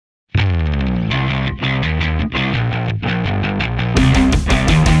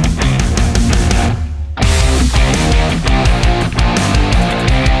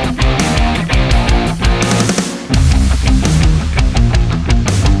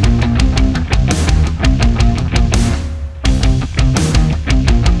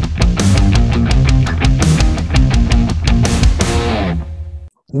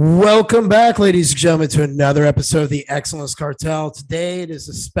Welcome back, ladies and gentlemen, to another episode of the Excellence Cartel. Today it is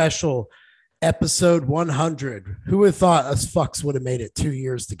a special episode 100. Who would have thought us fucks would have made it 2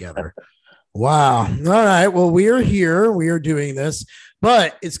 years together? Wow. All right. Well, we are here. We are doing this,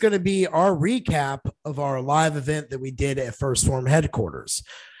 but it's going to be our recap of our live event that we did at Phorm headquarters.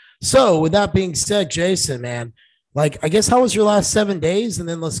 So, with that being said, Jason, man, I guess how was your last 7 days? And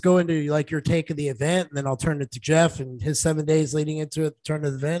then let's go into your take of the event, and then I'll turn it to Jeff and his 7 days leading into it, turn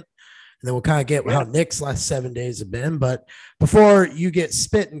to the event. And then we'll kind of get how Nick's last 7 days have been. But before you get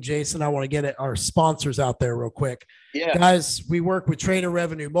spitting, Jason, I want to get our sponsors out there real quick. Yeah. Guys, we work with Trader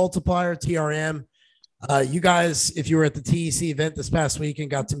Revenue Multiplier, TRM. You guys, if you were at the TEC event this past weekend,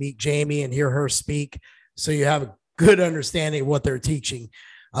 got to meet Jamie and hear her speak. So you have a good understanding of what they're teaching.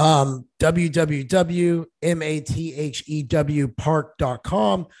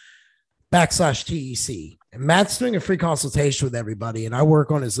 www.mathewpark.com/TEC. And Matt's doing a free consultation with everybody, and I work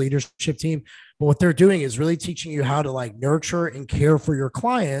on his leadership team. But what they're doing is really teaching you how to nurture and care for your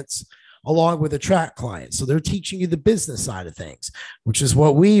clients along with attract clients. So they're teaching you the business side of things, which is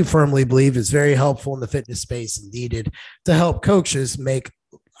what we firmly believe is very helpful in the fitness space and needed to help coaches make,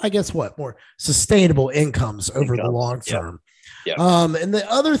 more sustainable incomes over the long term. Yeah. And the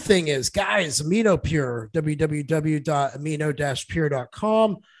other thing is, guys, Amino Pure,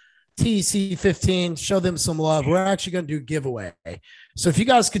 www.amino-pure.com. TC15, show them some love. We're actually going to do a giveaway. So if you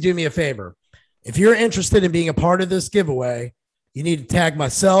guys could do me a favor, if you're interested in being a part of this giveaway, you need to tag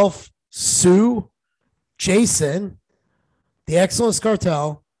myself, Sue, Jason, the Excellence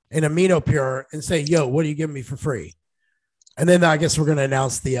Cartel, and Amino Pure and say, yo, what are you giving me for free? And then I guess we're going to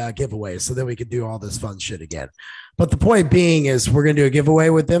announce the giveaway so that we can do all this fun shit again. But the point being is we're going to do a giveaway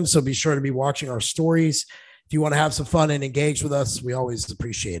with them. So be sure to be watching our stories. If you want to have some fun and engage with us, we always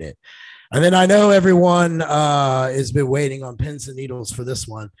appreciate it. And then I know everyone has been waiting on pins and needles for this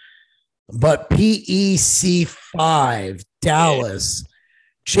one, but PEC 5 Dallas,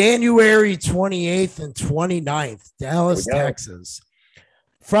 January 28th and 29th, Dallas, Texas.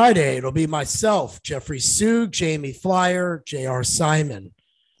 Friday, it'll be myself, Jeffrey Sug, Jamie Flyer, JR Simon.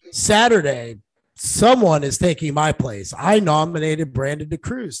 Saturday, someone is taking my place. I nominated Brandon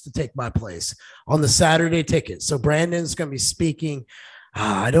DeCruz to take my place on the Saturday ticket. So Brandon's going to be speaking.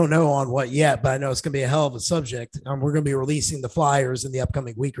 I don't know on what yet, but I know it's going to be a hell of a subject. We're going to be releasing the flyers in the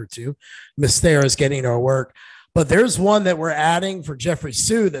upcoming week or two. Miss Thera's getting our work. But there's one that we're adding for Jeffrey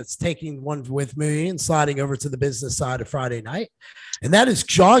Sue that's taking one with me and sliding over to the business side of Friday night. And that is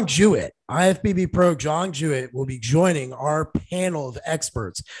John Jewett. IFBB Pro John Jewett will be joining our panel of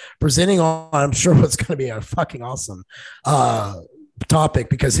experts presenting on, I'm sure, what's going to be a fucking awesome topic,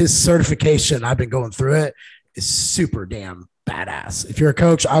 because his certification, I've been going through it, is super damn badass. If you're a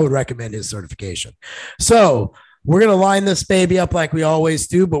coach, I would recommend his certification. So we're going to line this baby up like we always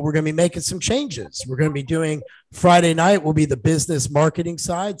do, but we're going to be making some changes. We're going to be doing Friday night will be the business marketing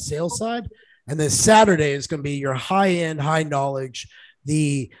side, sales side. And then Saturday is going to be your high-end, high knowledge,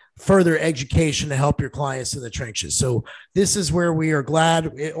 the further education to help your clients in the trenches. So this is where we are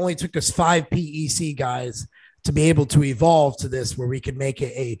glad. It only took us 5 PEC guys to be able to evolve to this, where we could make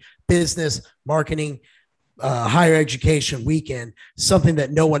it a business marketing, higher education weekend, something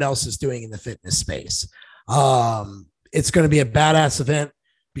that no one else is doing in the fitness space. It's going to be a badass event.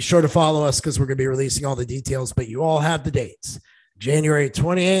 Be sure to follow us because we're going to be releasing all the details, but you all have the dates. January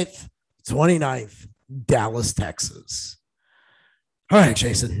 28th, 29th, Dallas, Texas. All right,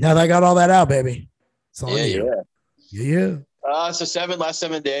 Jason. Now that I got all that out, baby. It's on you. Yeah. So last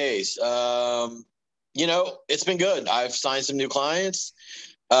 7 days. It's been good. I've signed some new clients.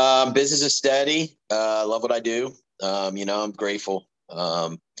 Business is steady. Love what I do. I'm grateful.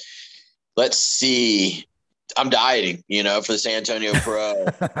 Let's see. I'm dieting, for the San Antonio Pro.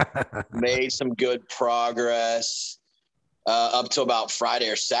 Made some good progress up till about Friday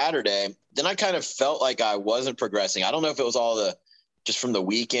or Saturday. Then I kind of felt like I wasn't progressing. I don't know if it was just from the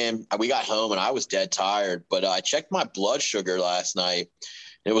weekend. We got home and I was dead tired, but I checked my blood sugar last night.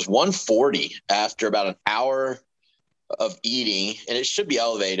 It was 140 after about an hour of eating, and it should be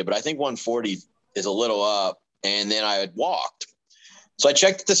elevated, but I think 140 is a little up. And then I had walked. So I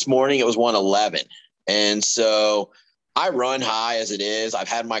checked it this morning. It was 111. And so I run high as it is. I've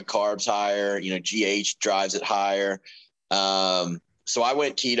had my carbs higher, GH drives it higher. So I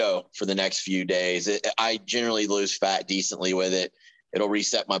went keto for the next few days. I generally lose fat decently with it. It'll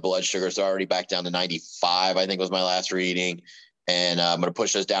reset my blood sugar. So already back down to 95, I think was my last reading. And I'm going to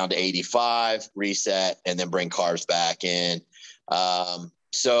push those down to 85, reset, and then bring carbs back in.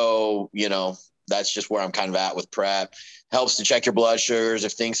 So, that's just where I'm kind of at with prep. Helps to check your blood sugars.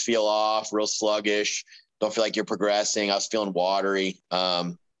 If things feel off, real sluggish, don't feel like you're progressing. I was feeling watery.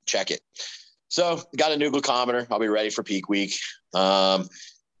 check it. So got a new glucometer. I'll be ready for peak week.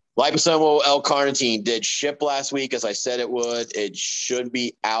 Liposomal L-carnitine did ship last week, as I said it would. It should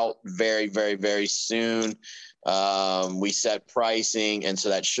be out very, very, very soon. We set pricing, and so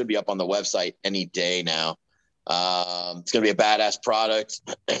that should be up on the website any day now. It's going to be a badass product.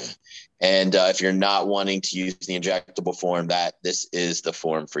 And if you're not wanting to use the injectable form, this is the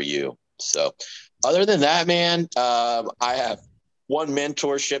form for you. So other than that, man, I have one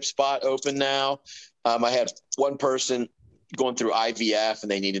mentorship spot open now. I had one person going through IVF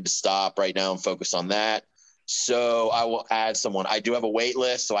and they needed to stop right now and focus on that. So I will add someone. I do have a wait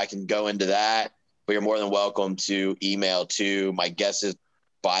list, so I can go into that, but you're more than welcome to email too. My guess is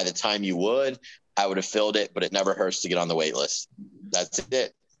by the time you would, I would have filled it, but it never hurts to get on the wait list. That's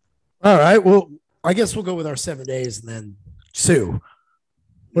it. All right. Well, I guess we'll go with our 7 days and then Sue.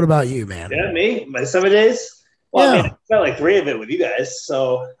 What about you, man? Yeah, me? My 7 days? Well, yeah. I mean, I spent like 3 of it with you guys.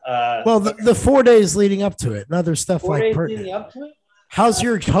 So, well, the 4 days leading up to it and other stuff 4 like days pertinent. leading up to it? How's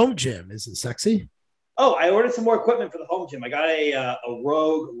your home gym? Is it sexy? Oh, I ordered some more equipment for the home gym. I got a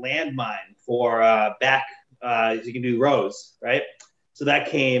Rogue landmine for back. You can do rows, right? So that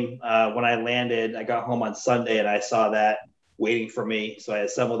came when I landed. I got home on Sunday and I saw that waiting for me. So I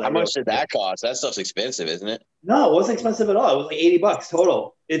assembled that. How much did that cost? That stuff's expensive, isn't it? No, it wasn't expensive at all. It was like $80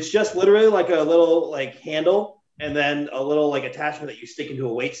 total. It's just literally like a little like handle and then a little like attachment that you stick into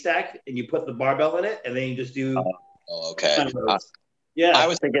a weight stack and you put the barbell in it and then you just do. Oh, okay. Yeah. I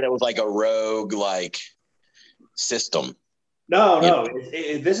was thinking it was like a Rogue like system. No.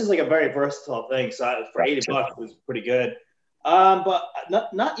 This is like a very versatile thing. So for $80, it was pretty good. But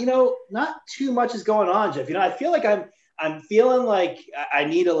not too much is going on, Jeff. I feel like I'm feeling like I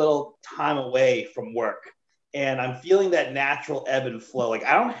need a little time away from work, and I'm feeling that natural ebb and flow. Like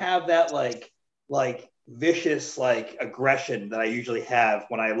I don't have that like vicious like aggression that I usually have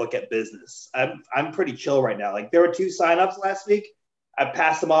when I look at business. I'm pretty chill right now. Like there were 2 signups last week. I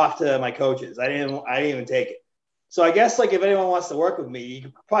passed them off to my coaches. I didn't even take it. So I guess like if anyone wants to work with me, you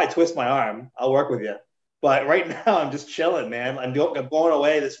can probably twist my arm. I'll work with you. But right now I'm just chilling, man. I'm going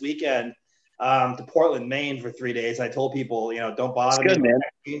away this weekend to Portland, Maine for 3 days. I told people, don't bother me.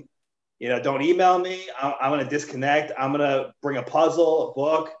 Man. Don't email me. I'm going to disconnect. I'm going to bring a puzzle, a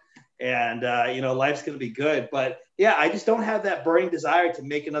book, and, life's going to be good. But, yeah, I just don't have that burning desire to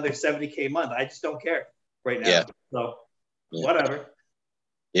make another $70K a month. I just don't care right now. Yeah. So, whatever.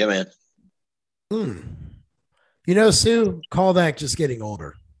 Yeah, man. Sue, call that just getting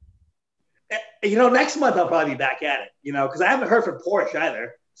older. Next month I'll probably be back at it, because I haven't heard from Porsche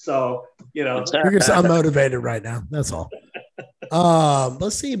either. So, I'm motivated right now. That's all.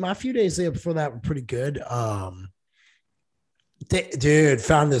 Let's see. My few days before that were pretty good. Dude,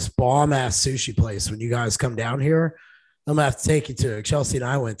 found this bomb ass sushi place. When you guys come down here, I'm gonna have to take you to it. Chelsea and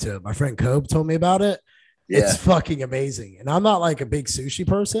I went to it. My friend Cobe told me about it. Yeah. It's fucking amazing. And I'm not like a big sushi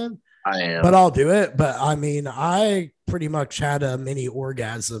person. I am, but I'll do it. But I mean, I pretty much had a mini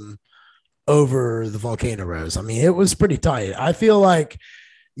orgasm over the volcano rose. I mean, it was pretty tight. I feel like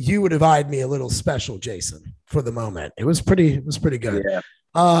you would have eyed me a little special, Jason, for the moment. It was pretty good. Yeah.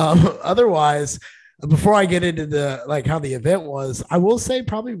 Otherwise, before I get into the how the event was, I will say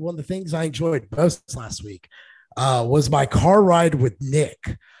probably one of the things I enjoyed most last week was my car ride with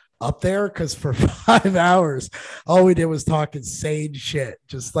Nick up there, because for 5 hours, all we did was talk insane shit,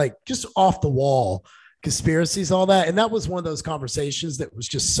 just off the wall conspiracies, all that. And that was one of those conversations that was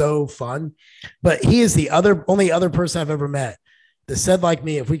just so fun. But he is the only other person I've ever met that said, like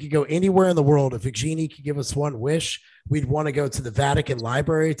me, if we could go anywhere in the world, if a genie could give us one wish, we'd want to go to the Vatican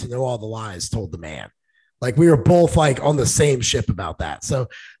Library to know all the lies told the man. Like we were both on the same ship about that. So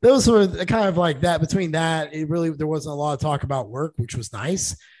those were kind of like that. Between that, there wasn't a lot of talk about work, which was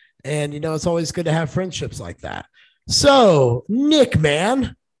nice. And, it's always good to have friendships like that. So Nick,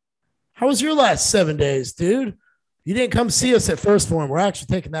 man, how was your last 7 days, dude? You didn't come see us at First Phorm. We're actually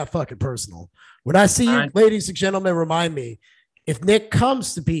taking that fucking personal. When I see you, ladies and gentlemen, remind me, if Nick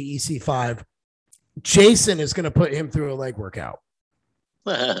comes to PEC5, Jason is going to put him through a leg workout.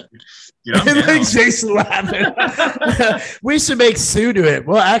 It makes Jason laughing. We should make Sue do it.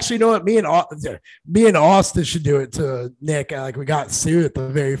 Well, actually, you know what? Me and Austin should do it to Nick. We got Sue at the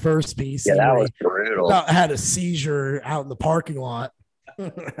very first piece. Yeah, that was brutal. Had a seizure out in the parking lot.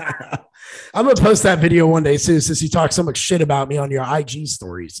 I'm gonna post that video one day, Sue, since you talk so much shit about me on your IG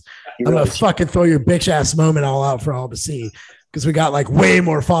stories. I'm gonna fucking throw your bitch ass moment all out for all to see, because we got way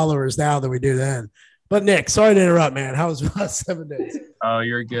more followers now than we do then. But Nick, sorry to interrupt, man. How was your last 7 days? Oh,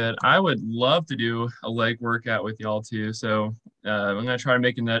 you're good. I would love to do a leg workout with y'all too. So I'm going to try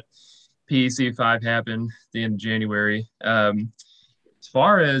making that PEC 5 happen at the end of January. As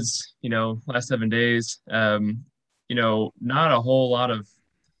far as, last 7 days, not a whole lot of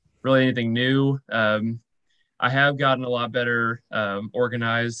really anything new. I have gotten a lot better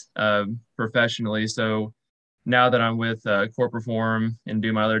organized professionally. So now that I'm with corporate Phorm and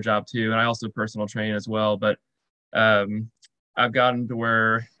do my other job too, and I also personal train as well, but I've gotten to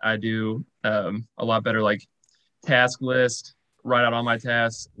where I do a lot better, like task list, write out all my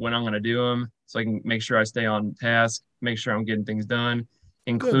tasks when I'm going to do them so I can make sure I stay on task, make sure I'm getting things done,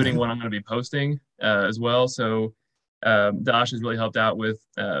 including what I'm going to be posting as well. So Dash has really helped out with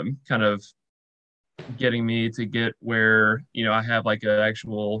kind of getting me to get where, I have like an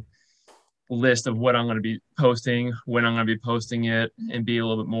actual list of what I'm going to be posting, when I'm going to be posting it, and be a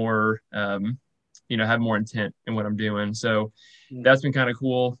little bit more, have more intent in what I'm doing. So that's been kind of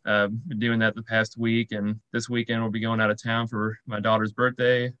cool. Been doing that the past week, and this weekend we'll be going out of town for my daughter's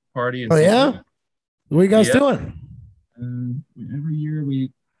birthday party. Oh yeah, what are you guys doing? Every year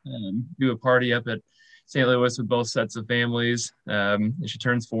we do a party up at St. Louis with both sets of families. And she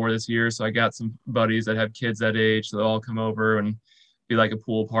turns 4 this year, so I got some buddies that have kids that age, so they'll all come over and be like a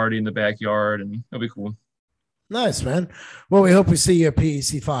pool party in the backyard, and it'll be cool. Nice, man. Well, we hope we see you at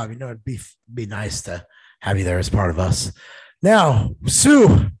PEC 5. It'd be nice to have you there as part of us. Now,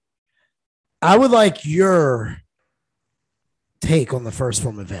 Sue, I would like your take on the first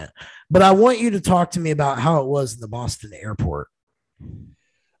Phorm event, but I want you to talk to me about how it was in the Boston airport.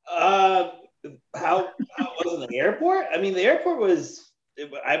 How it was in the airport? I mean, the airport was.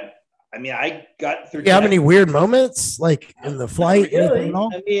 I got through. Do you have any weird moments, like in the flight? Really?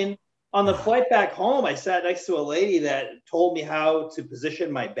 I mean, on the flight back home, I sat next to a lady that told me how to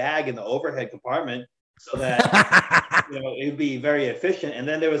position my bag in the overhead compartment so that it would be very efficient. And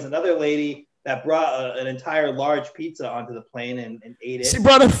then there was another lady that brought an entire large pizza onto the plane and ate it. She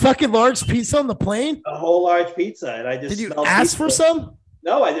brought a fucking large pizza on the plane? A whole large pizza. And I just did you ask for some?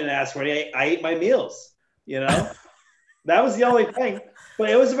 No, I didn't ask for any. I ate my meals, That was the only thing. But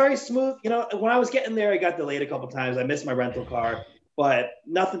it was very smooth. When I was getting there, I got delayed a couple of times. I missed my rental car, but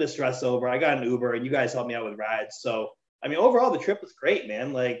nothing to stress over. I got an Uber, and you guys helped me out with rides. So, overall, the trip was great,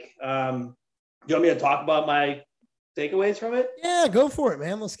 man. Like, do you want me to talk about my takeaways from it? Yeah, go for it,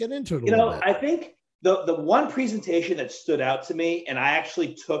 man. Let's get into it a little bit. I think the one presentation that stood out to me, and I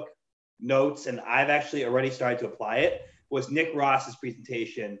actually took notes, and I've actually already started to apply it, was Nick Ross's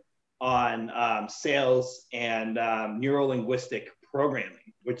presentation on sales and neuro-linguistic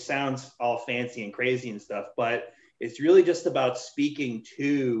programming, which sounds all fancy and crazy and stuff, but it's really just about speaking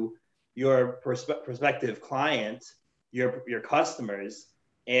to your prospective client, your customers,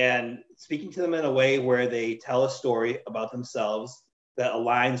 and speaking to them in a way where they tell a story about themselves that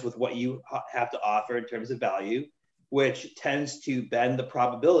aligns with what you have to offer in terms of value, which tends to bend the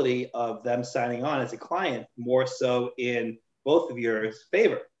probability of them signing on as a client more so in both of your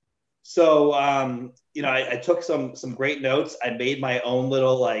favor. So, I took some great notes. I made my own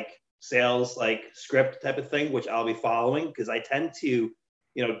little sales script type of thing, which I'll be following because I tend to,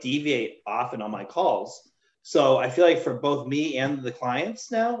 deviate often on my calls. So I feel like for both me and the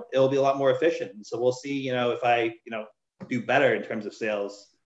clients now, it'll be a lot more efficient. So we'll see, if I, do better in terms of sales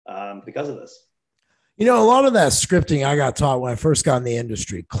because of this. A lot of that scripting I got taught when I first got in the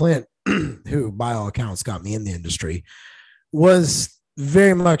industry. Clint, who by all accounts got me in the industry, was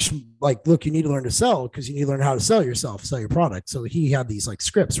very much like, look, you need to learn to sell because you need to learn how to sell yourself, sell your product. So he had these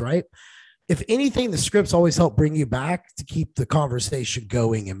scripts, right? If anything, the scripts always help bring you back to keep the conversation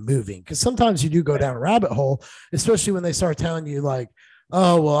going and moving. Because sometimes you do go down a rabbit hole, especially when they start telling you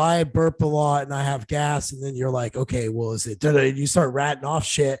oh, well, I burp a lot and I have gas. And then you're like, okay, well, is it? You start ratting off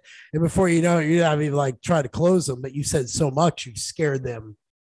shit. And before you know it, you haven't even tried to close them, but you said so much, you scared them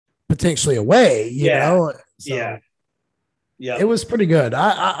potentially away, you know? So, yeah, it was pretty good.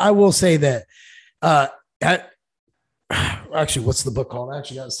 I will say that. Actually, what's the book called? I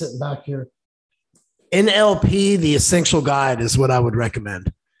actually got it sitting back here. NLP, The Essential Guide is what I would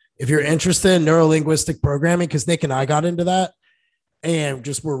recommend if you're interested in neuro-linguistic programming, because Nick and I got into that and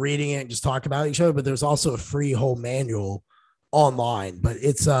just we're reading it and just talking about each other. But there's also a free whole manual online. But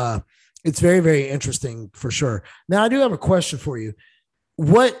it's very, very interesting for sure. Now, I do have a question for you.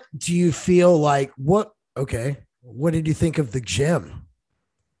 What do you feel like? What did you think of the gym?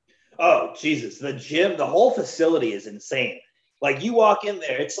 Oh, Jesus. The gym, the whole facility is insane. You walk in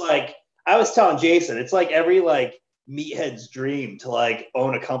there, it's like, I was telling Jason, it's like every meathead's dream to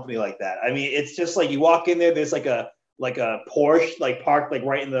own a company like that. I mean, it's just you walk in there, there's a Porsche parked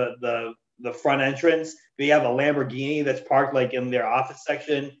right in the front entrance. They have a Lamborghini that's parked in their office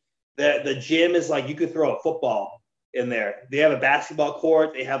section. The gym is you could throw a football in there. They have a basketball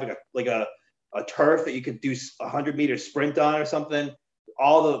court. They have a turf that you could do a 100-meter sprint on or something.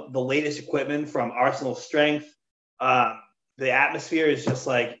 all the latest equipment from Arsenal Strength. The atmosphere is just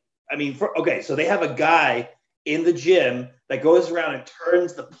like, I mean, so they have a guy in the gym that goes around and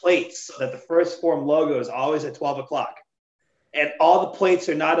turns the plates so that the first Phorm logo is always at 12 o'clock. And all the plates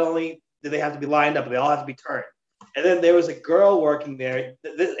are not only do they have to be lined up, but they all have to be turned. And then there was a girl working there,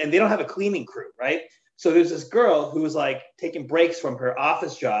 and they don't have a cleaning crew, right? So there's this girl who was like taking breaks from her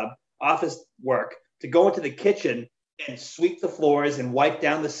office work to go into the kitchen and sweep the floors and wipe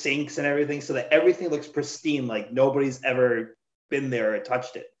down the sinks and everything so that everything looks pristine, like nobody's ever been there or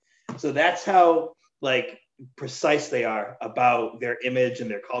touched it. So that's how like precise they are about their image and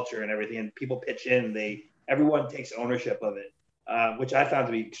their culture and everything. And people pitch in, everyone takes ownership of it, which I found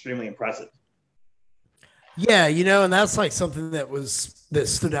to be extremely impressive. Yeah, and that's like something that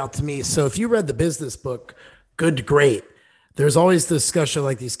stood out to me. So if you read the business book, Good to Great, there's always discussion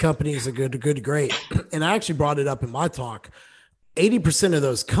like these companies are good to great. And I actually brought it up in my talk. 80% of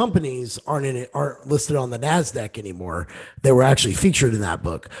those companies aren't listed on the NASDAQ anymore. They were actually featured in that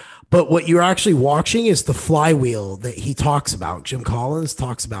book. But what you're actually watching is the flywheel that he talks about, Jim Collins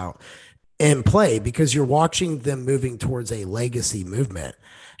talks about in play, because you're watching them moving towards a legacy movement.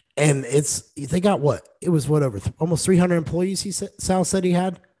 And they got over almost 300 employees. Sal said he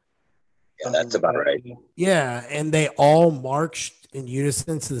had. Yeah, that's about right. Yeah. And they all marched in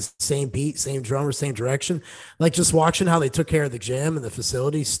unison to the same beat, same drummer, same direction. Like just watching how they took care of the gym and the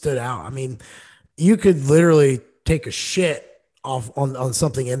facility stood out. I mean, you could literally take a shit off on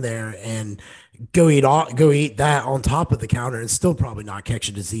something in there and go eat that on top of the counter and still probably not catch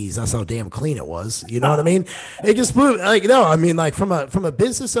a disease. That's how damn clean it was. You know what I mean? It just moved like, no, I mean, like from a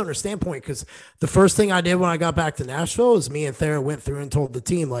business owner standpoint, because the first thing I did when I got back to Nashville is me and Thera went through and told the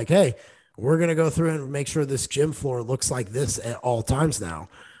team like, hey, we're going to go through and make sure this gym floor looks like this at all times now.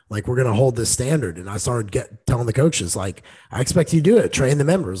 Like we're going to hold this standard. And I started telling the coaches, like, I expect you to do it. Train the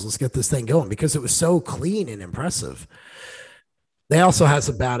members. Let's get this thing going, because it was so clean and impressive. They also had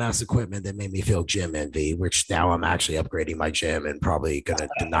some badass equipment that made me feel gym envy, which now I'm actually upgrading my gym and probably going to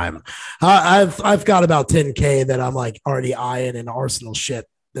deny them. I've got about 10K that I'm like already eyeing in Arsenal shit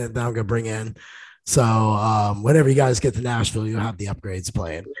that I'm going to bring in. So whenever you guys get to Nashville, you'll have the upgrades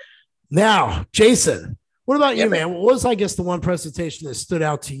playing. Now, Jason, what about you, man? What was, I guess, the one presentation that stood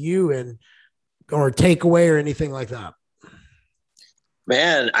out to you or takeaway or anything like that?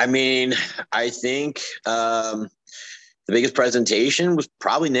 Man, I mean, I think the biggest presentation was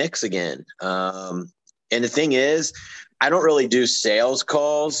probably Nick's again. And the thing is, I don't really do sales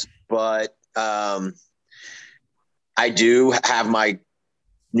calls, but I do have my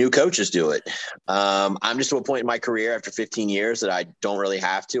new coaches do it. I'm just to a point in my career after 15 years that I don't really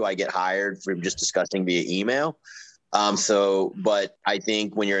have to. I get hired from just discussing via email. But I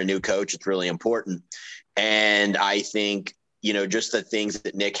think when you're a new coach, it's really important. And I think, just the things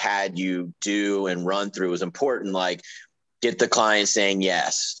that Nick had you do and run through was important. Like get the client saying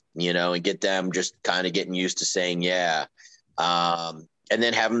yes, and get them just kind of getting used to saying, yeah. And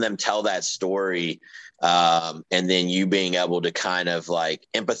then having them tell that story. And then you being able to kind of like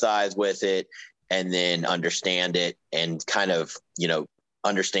empathize with it and then understand it and kind of,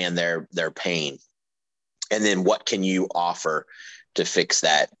 understand their pain. And then what can you offer to fix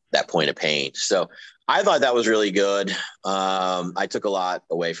that point of pain? So I thought that was really good. I took a lot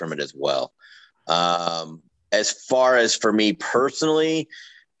away from it as well. As far as for me personally,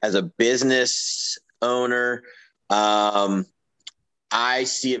 as a business owner, I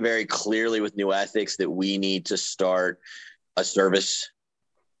see it very clearly with New Ethics that we need to start a service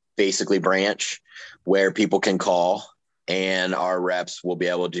basically branch where people can call and our reps will be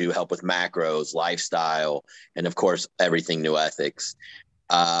able to help with macros, lifestyle, and of course, everything New Ethics.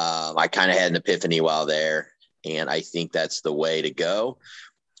 I kind of had an epiphany while there, and I think that's the way to go.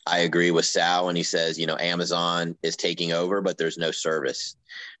 I agree with Sal when he says, Amazon is taking over, but there's no service.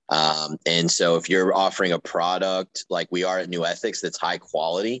 And so if you're offering a product like we are at New Ethics, that's high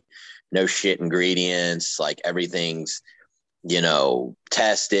quality, no shit ingredients, like everything's,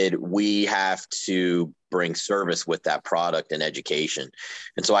 tested, we have to bring service with that product and education.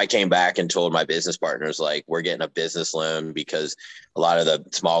 And so I came back and told my business partners, like, we're getting a business loan because a lot of the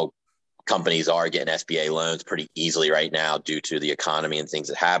small companies are getting SBA loans pretty easily right now due to the economy and things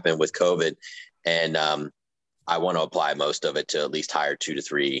that happen with COVID. And, I want to apply most of it to at least hire 2 to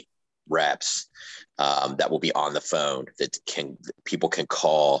 3 reps that will be on the phone that people can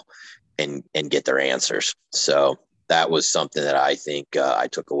call and get their answers. So that was something that I think I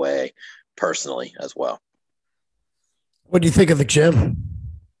took away personally as well. What do you think of the gym?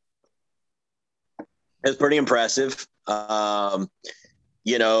 It's pretty impressive. For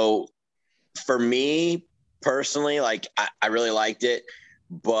me personally, like I really liked it.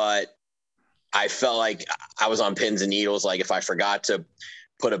 but I felt like I was on pins and needles. Like if I forgot to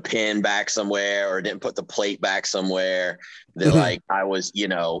put a pin back somewhere or didn't put the plate back somewhere, that like I was,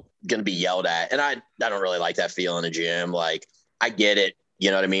 going to be yelled at. And I don't really like that feel in the gym. Like I get it, you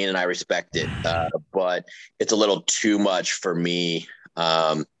know what I mean? And I respect it. But it's a little too much for me.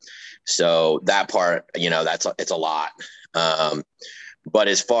 So that part, it's a lot. But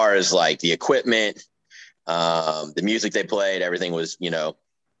as far as like the equipment, the music they played, everything was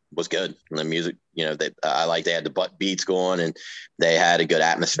good. And the music, they had the butt beats going and they had a good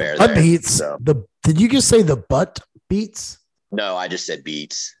atmosphere there. Beats. So. Did you just say the butt beats? No, I just said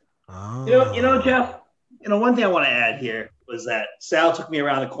beats. Oh. Jeff, one thing I want to add here was that Sal took me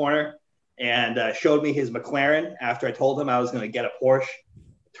around the corner and showed me his McLaren after I told him I was going to get a Porsche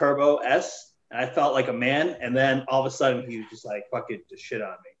Turbo S. And I felt like a man. And then all of a sudden he was just like, fucking just shit on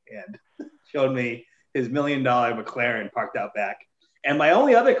me and showed me his $1 million McLaren parked out back. And my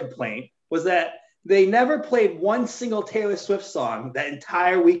only other complaint was that they never played one single Taylor Swift song that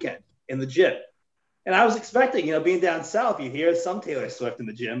entire weekend in the gym. And I was expecting, being down south, you hear some Taylor Swift in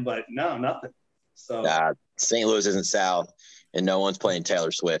the gym, but no, nothing. So St. Louis isn't south, and no one's playing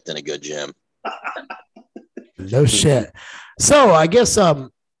Taylor Swift in a good gym. No shit. So I guess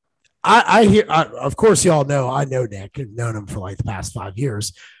I hear. Of course, y'all know I know Nick. I've known him for like the past 5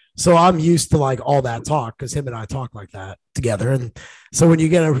 years. So I'm used to like all that talk because him and I talk like that together. And so when you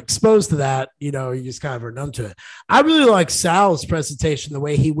get exposed to that, you just kind of are numb to it. I really like Sal's presentation, the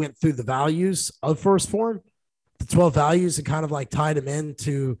way he went through the values of First Form, the 12 values, and kind of like tied them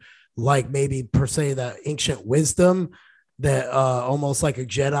into like maybe per se that ancient wisdom that almost like a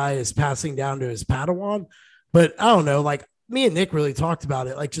Jedi is passing down to his Padawan. But I don't know, like me and Nick really talked about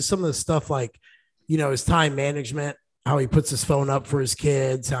it, like just some of the stuff like, his time management, how he puts his phone up for his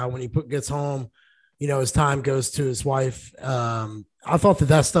kids, how when he gets home, his time goes to his wife. I thought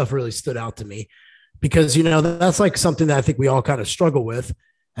that stuff really stood out to me because, that's like something that I think we all kind of struggle with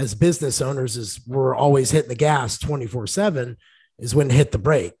as business owners is we're always hitting the gas 24/7 is when to hit the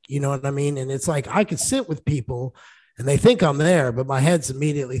brake. You know what I mean? And it's like, I could sit with people and they think I'm there, but my head's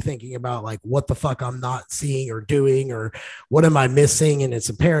immediately thinking about like what the fuck I'm not seeing or doing or what am I missing? And it's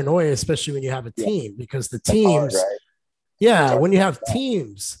a paranoia, especially when you have a team because the teams, hard, right? Yeah, when you have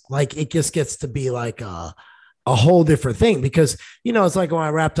teams, like it just gets to be like a whole different thing because, it's like when I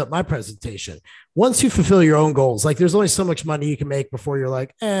wrapped up my presentation. Once you fulfill your own goals, like there's only so much money you can make before you're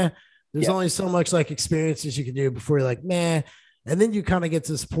like, there's only so much like experiences you can do before you're like, meh. And then you kind of get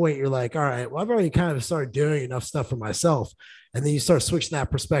to this point, you're like, all right, well, I've already kind of started doing enough stuff for myself. And then you start switching that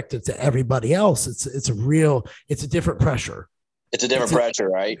perspective to everybody else. It's a different pressure. It's a different pressure,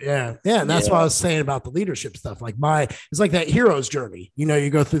 right? Yeah. Yeah. And that's what I was saying about the leadership stuff. Like it's like that hero's journey. You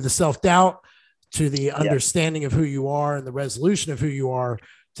go through the self-doubt to the understanding of who you are and the resolution of who you are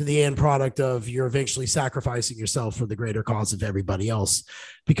to the end product of you're eventually sacrificing yourself for the greater cause of everybody else,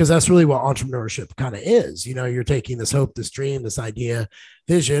 because that's really what entrepreneurship kind of is. You're taking this hope, this dream, this idea,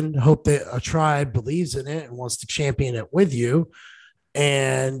 vision, hope that a tribe believes in it and wants to champion it with you,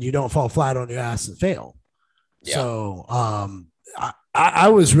 and you don't fall flat on your ass and fail. Yeah. So, I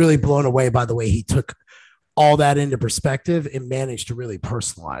was really blown away by the way he took all that into perspective and managed to really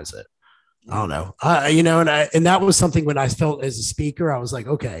personalize it. I don't know, and that was something when I felt as a speaker, I was like,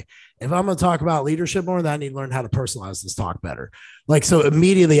 okay, if I'm going to talk about leadership more, then I need to learn how to personalize this talk better. Like, so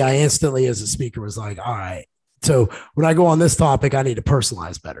immediately I instantly as a speaker was like, all right, so when I go on this topic, I need to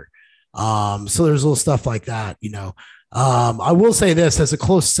personalize better. So there's little stuff like that, I will say this as a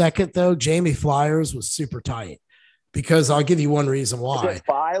close second though, Jamie Flyers was super tight. Because I'll give you one reason why. Is it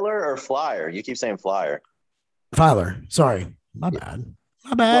Filer or Flyer? You keep saying Flyer. Filer. Sorry. My bad.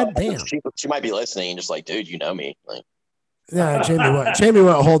 Well, damn. She might be listening and just like, dude, you know me. Like, yeah, Jamie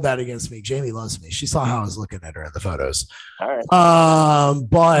won't hold that against me. Jamie loves me. She saw how I was looking at her in the photos. All right.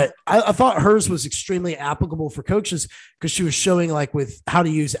 But I thought hers was extremely applicable for coaches because she was showing like with how to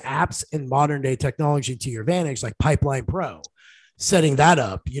use apps in modern day technology to your advantage, like Pipeline Pro. Setting that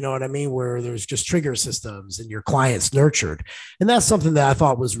up, you know what I mean, where there's just trigger systems and your clients nurtured. And that's something that I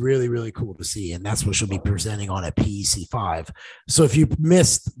thought was really, really cool to see. And that's what she'll be presenting on at PEC5. So if you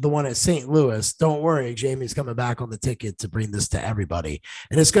missed the one at St. Louis, don't worry. Jamie's coming back on the ticket to bring this to everybody.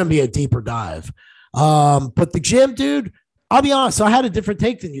 And it's going to be a deeper dive. But the gym, dude, I'll be honest. So I had a different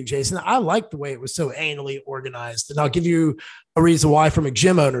take than you, Jason. I like the way it was so anally organized. And I'll give you a reason why from a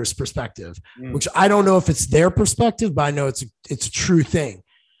gym owner's perspective, which I don't know if it's their perspective, but I know it's a true thing.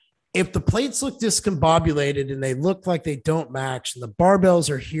 If the plates look discombobulated and they look like they don't match and the barbells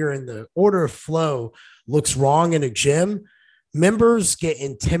are here and the order of flow looks wrong in a gym, members get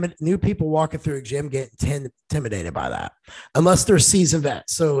intimidated. New people walking through a gym get intimidated by that unless they're seasoned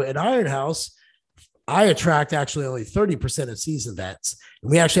vets. So at Iron House, I attract actually only 30% of seasoned vets.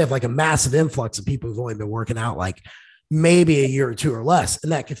 And we actually have like a massive influx of people who've only been working out like maybe a year or two or less.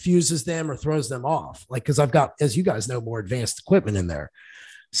 And that confuses them or throws them off. Like, cause I've got, as you guys know, more advanced equipment in there.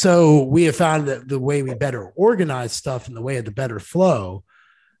 So we have found that the way we better organize stuff and the way of the better flow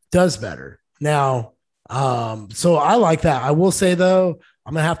does better. Now, so I like that. I will say though,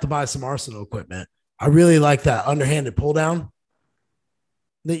 I'm gonna have to buy some Arsenal equipment. I really like that underhanded pull down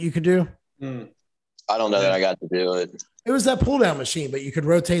that you could do. I don't know that I got to do it. It was that pull down machine, but you could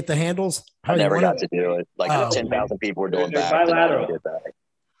rotate the handles. I never got to do it. Like 10,000 people were doing back. Bilateral.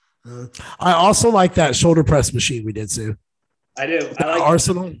 I also like that shoulder press machine we did, Sue. I do. I like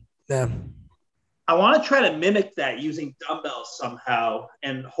Arsenal. Yeah. I want to try to mimic that using dumbbells somehow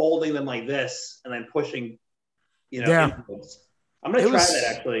and holding them like this and then pushing, inwards. I'm going to try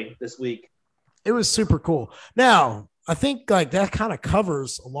that actually this week. It was super cool. Now, I think like that kind of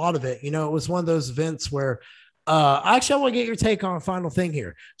covers a lot of it. It was one of those events where actually I want to get your take on a final thing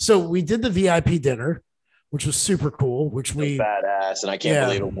here. So we did the VIP dinner, which was super cool, which we badass. And I can't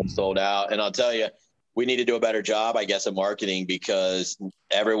believe it was sold out. And I'll tell you, we need to do a better job, I guess, of marketing because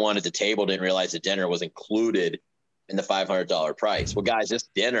everyone at the table didn't realize the dinner was included in the $500 price. Well, guys, this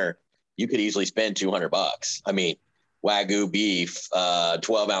dinner, you could easily spend $200. I mean, Wagyu beef,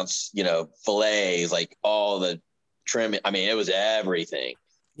 12-ounce, fillets, like all the trim. I mean, it was everything.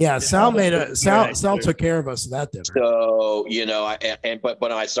 Yeah, Sal took care of us at that dinner. So, but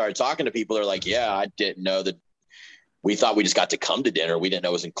when I started talking to people, they're like, yeah, I didn't know that. We thought we just got to come to dinner. We didn't know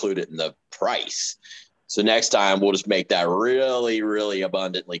it was included in the price. So next time we'll just make that really, really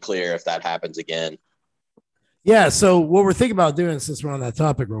abundantly clear if that happens again. Yeah. So what we're thinking about doing, since we're on that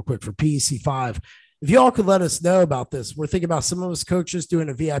topic real quick for PEC 5, if you all could let us know about this, we're thinking about some of us coaches doing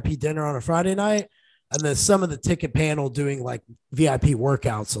a VIP dinner on a Friday night, and then some of the ticket panel doing like VIP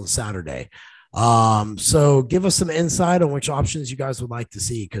workouts on Saturday. So give us some insight on which options you guys would like to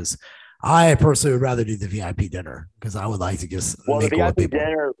see. Cause I personally would rather do the VIP dinner because I would like to just the VIP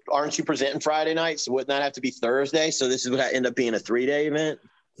dinner, aren't you presenting Friday night? So wouldn't that have to be Thursday? So this is what end up being a 3-day event?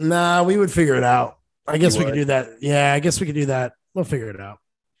 Nah, we would figure it out. I guess we could do that. Yeah, I guess we could do that. We'll figure it out.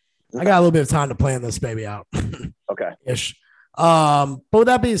 Okay. I got a little bit of time to plan this baby out. Okay. Ish. But with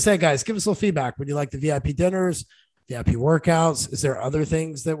that being said, guys, give us a little feedback. Would you like the VIP dinners, VIP workouts? Is there other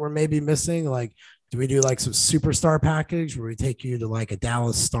things that we're maybe missing? Like, do we do like some superstar package where we take you to like a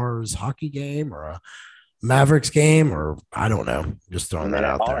Dallas Stars hockey game or a Mavericks game, or I don't know, just throwing that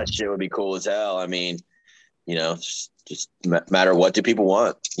out all there. That shit would be cool as hell. I mean, just matter what do people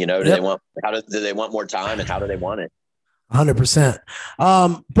want? Do they want? Do they want more time, and how do they want it? 100%.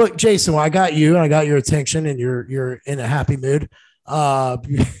 But Jason, well, I got you, and I got your attention, and you're in a happy mood. Yeah.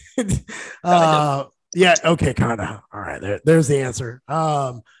 Okay. Kind of. All right. There's the answer.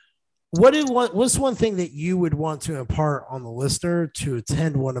 What's one thing that you would want to impart on the listener to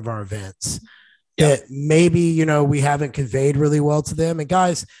attend one of our events that maybe, we haven't conveyed really well to them? And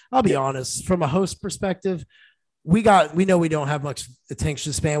guys, I'll be honest, from a host perspective, we know we don't have much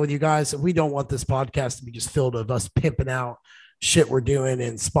attention span with you guys. We don't want this podcast to be just filled with us pimping out shit we're doing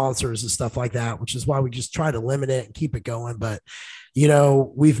and sponsors and stuff like that, which is why we just try to limit it and keep it going. But,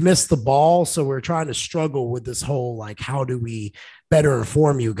 we've missed the ball. So we're trying to struggle with this whole, like, how do we better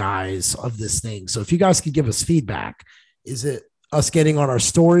inform you guys of this thing? So if you guys could give us feedback, is it us getting on our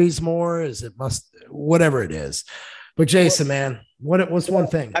stories more? Is it whatever it is? But Jason, man, what's one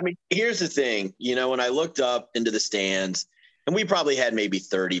thing? I mean, here's the thing, when I looked up into the stands, and we probably had maybe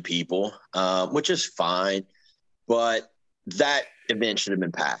 30 people, which is fine, but that event should have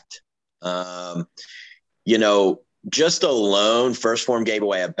been packed. Just alone, First Phorm gave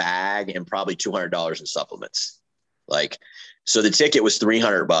away a bag and probably $200 in supplements. So the ticket was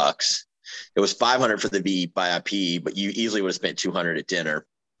 $300. It was $500 for the VIP, but you easily would have spent $200 at dinner.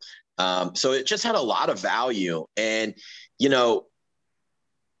 So it just had a lot of value. And,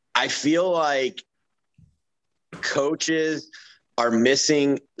 I feel like coaches are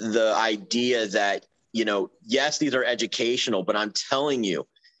missing the idea that, yes, these are educational, but I'm telling you,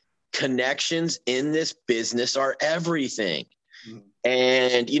 connections in this business are everything.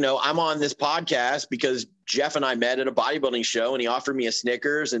 And, I'm on this podcast because Jeff and I met at a bodybuilding show and he offered me a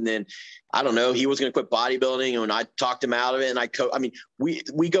Snickers. And then, I don't know, he was going to quit bodybuilding and I talked him out of it. And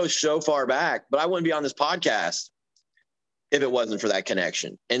we go so far back, but I wouldn't be on this podcast if it wasn't for that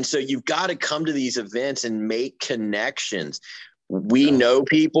connection. And so you've got to come to these events and make connections. We know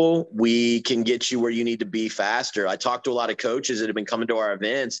people, we can get you where you need to be faster. I talked to a lot of coaches that have been coming to our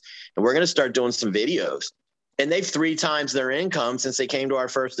events, and we're going to start doing some videos. and they've 3 times their income since they came to our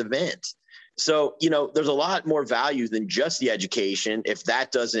first event. So, there's a lot more value than just the education. If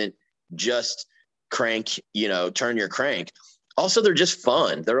that doesn't just crank, turn your crank. Also, they're just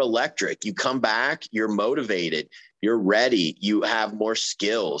fun. They're electric. You come back, you're motivated, you're ready. You have more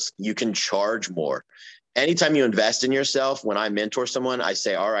skills. You can charge more. Anytime you invest in yourself, when I mentor someone, I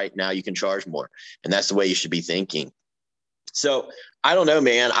say, all right, now you can charge more. And that's the way you should be thinking. So I don't know,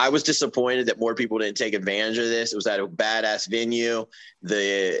 man. I was disappointed that more people didn't take advantage of this. It was at a badass venue.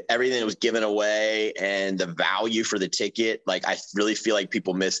 Everything that was given away and the value for the ticket. Like, I really feel like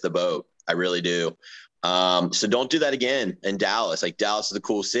people missed the boat. I really do. So don't do that again in Dallas. Like, Dallas is a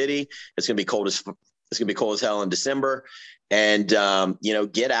cool city. It's going to be cold as hell in December. And,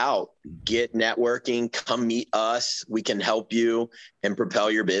 get out, get networking, come meet us. We can help you and propel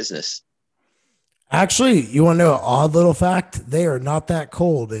your business. Actually, you want to know an odd little fact? They are not that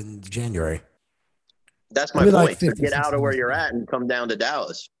cold in January. That's my point. Like 50, so get out of where you're at and come down to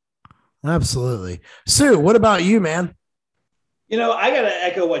Dallas. Absolutely. Sue, what about you, man? I got to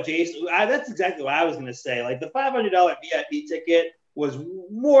echo what Jason, that's exactly what I was going to say. Like, the $500 VIP ticket was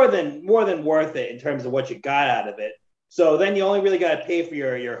more than worth it in terms of what you got out of it. So then you only really got to pay for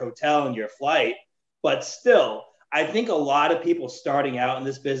your hotel and your flight. But still, I think a lot of people starting out in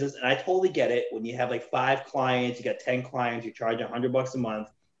this business, and I totally get it, when you have like 5 clients, you got 10 clients, you're charging $100 a month,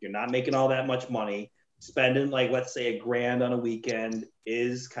 you're not making all that much money. Spending, like, let's say $1,000 on a weekend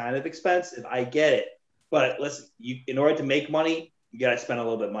is kind of expensive. I get it. But listen, in order to make money, you got to spend a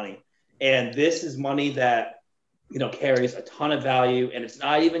little bit of money. And this is money that, carries a ton of value. And it's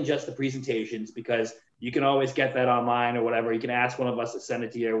not even just the presentations, because you can always get that online or whatever. You can ask one of us to send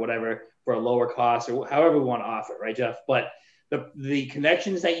it to you or whatever for a lower cost or however we want to offer it, right, Jeff? But the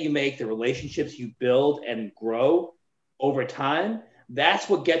connections that you make, the relationships you build and grow over time, that's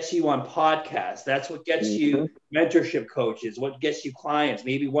what gets you on podcasts. That's what gets you mentorship coaches, what gets you clients.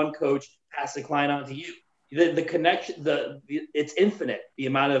 Maybe one coach pass the client on to you. The connection, it's infinite, the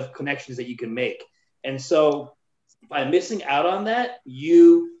amount of connections that you can make. And so by missing out on that,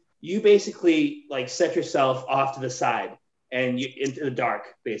 you basically like set yourself off to the side and you into the dark,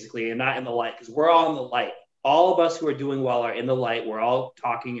 basically, and not in the light, because we're all in the light. All of us who are doing well are in the light. We're all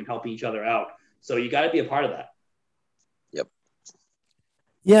talking and helping each other out. So you got to be a part of that. Yep.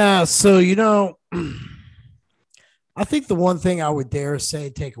 Yeah. So, I think the one thing I would dare say,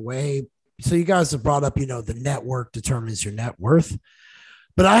 take away. So you guys have brought up, the network determines your net worth.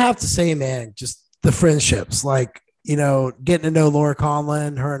 But I have to say, man, just the friendships, like, getting to know Laura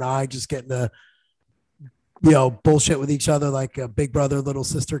Conlon, her and I just getting to, bullshit with each other like a big brother, little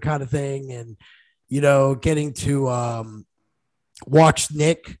sister kind of thing. And, getting to watch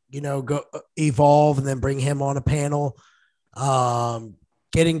Nick, go evolve and then bring him on a panel.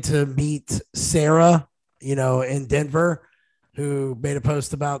 Getting to meet Sarah, in Denver, who made a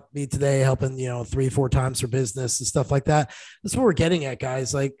post about me today, helping, 3-4 times her business and stuff like that. That's what we're getting at,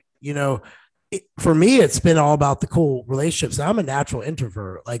 guys. Like, for me, it's been all about the cool relationships. I'm a natural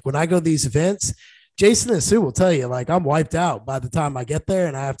introvert. Like, when I go to these events, Jason and Sue will tell you, like, I'm wiped out by the time I get there,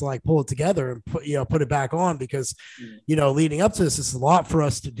 and I have to like pull it together and put it back on because, leading up to this is a lot for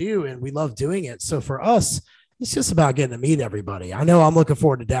us to do, and we love doing it. So for us, it's just about getting to meet everybody. I know I'm looking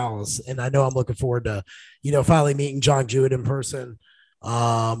forward to Dallas, and I know I'm looking forward to, finally meeting John Jewett in person.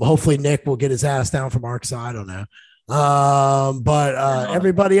 Hopefully Nick will get his ass down from Arkansas. I don't know. But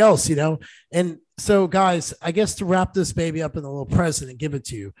everybody else, and so guys, I guess to wrap this baby up in a little present and give it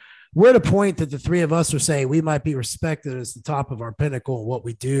to you, we're at a point that the 3 of us are saying we might be respected as the top of our pinnacle in what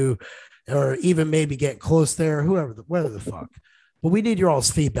we do, or even maybe get close there, whatever the fuck. But we need your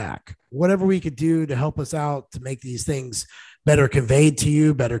all's feedback. Whatever we could do to help us out to make these things better conveyed to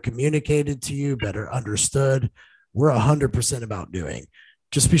you, better communicated to you, better understood, we're 100% about doing.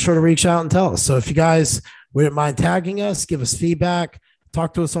 Just be sure to reach out and tell us. So if you guys wouldn't mind tagging us, give us feedback,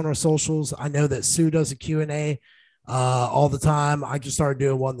 talk to us on our socials. I know that Sue does a Q&A all the time. I just started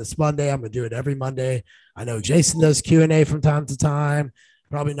doing one this Monday. I'm going to do it every Monday. I know Jason does Q&A from time to time.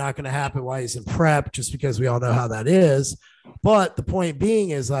 Probably not going to happen while he's in prep, just because we all know how that is. But the point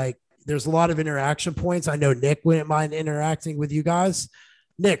being is, like, there's a lot of interaction points. I know Nick wouldn't mind interacting with you guys.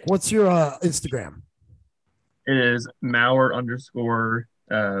 Nick, what's your Instagram? It is Maurer _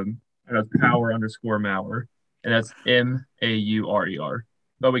 power _ Maurer. And that's MAURER.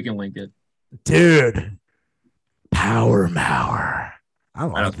 But we can link it. Dude. Power Maurer. I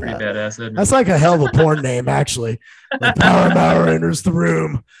like that's pretty badass. Isn't it? That's like a hell of a porn name, actually. Like, Power Maurer enters the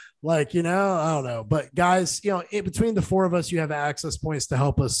room. Like, I don't know. But guys, in between the 4 of us, you have access points to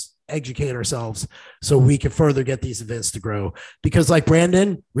help us educate ourselves so we can further get these events to grow. Because like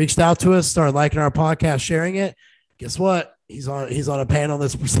Brandon reached out to us, started liking our podcast, sharing it. Guess what? He's on a panel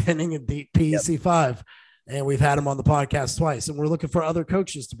that's presenting in PEC 5. And we've had him on the podcast twice, and we're looking for other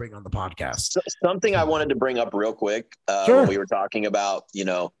coaches to bring on the podcast. Something I wanted to bring up real quick Sure. when we were talking about,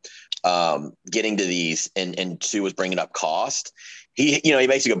 getting to these, and Sue was bringing up cost. He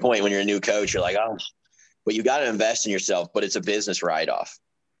makes a good point. When you're a new coach, you're like, oh, but you got to invest in yourself, but it's a business write-off.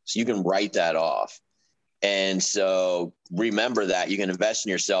 So you can write that off. And so remember that you can invest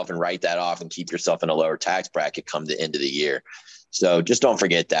in yourself and write that off and keep yourself in a lower tax bracket come the end of the year. So just don't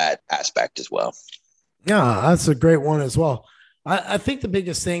forget that aspect as well. Yeah, that's a great one as well. I think the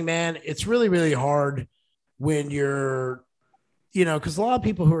biggest thing, man, it's really, really hard when you're, because a lot of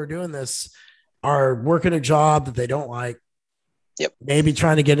people who are doing this are working a job that they don't like. Yep. Maybe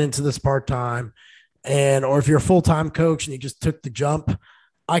trying to get into this part-time, or if you're a full-time coach and you just took the jump,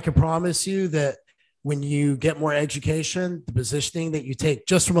 I can promise you that when you get more education, the positioning that you take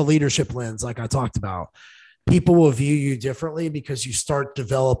just from a leadership lens, like I talked about, people will view you differently because you start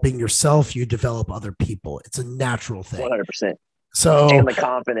developing yourself. You develop other people. It's a natural thing. 100%. So, and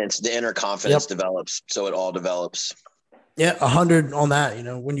the inner confidence develops. So it all develops. Yeah. 100 on that.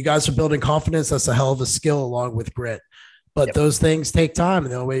 When you guys are building confidence, that's a hell of a skill along with grit, but those things take time.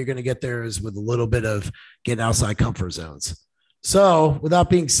 And the only way you're going to get there is with a little bit of getting outside comfort zones. So with that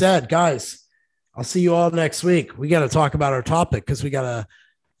being said, guys, I'll see you all next week. We got to talk about our topic because we got to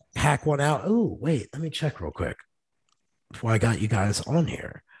hack one out. Oh, wait, let me check real quick before I got you guys on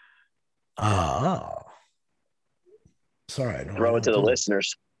here. Sorry. Throw it to the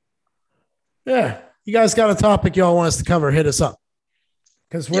listeners. Yeah. You guys got a topic y'all want us to cover, hit us up.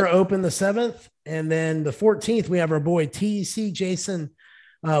 Because we're open the 7th. And then the 14th, we have our boy TEC Jason.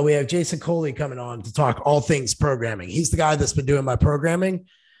 We have Jason Coley coming on to talk all things programming. He's the guy that's been doing my programming.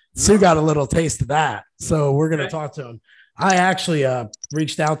 Sue got a little taste of that. So we're going to talk to him. I actually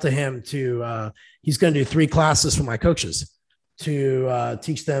reached out to him he's going to do 3 classes for my coaches to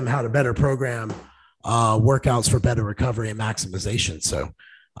teach them how to better program workouts for better recovery and maximization. So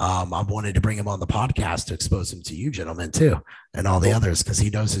I wanted to bring him on the podcast to expose him to you gentlemen too, and all the others, because he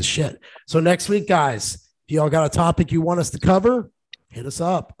knows his shit. So next week, guys, if y'all got a topic you want us to cover, hit us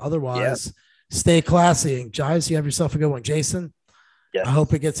up. Otherwise, stay classy. And Jives, you have yourself a good one. Jason, I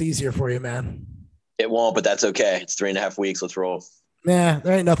hope it gets easier for you, man. It won't, but that's okay. It's 3.5 weeks. Let's roll. Nah,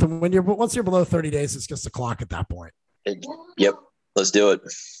 there ain't nothing. Once you're below 30 days, it's just a clock at that point. Yep. Let's do it.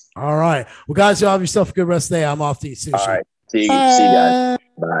 All right. Well, guys, y'all have yourself a good rest of the day. I'm off to eat sushi. All right. See you guys.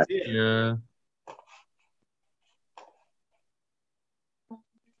 Bye. Yeah.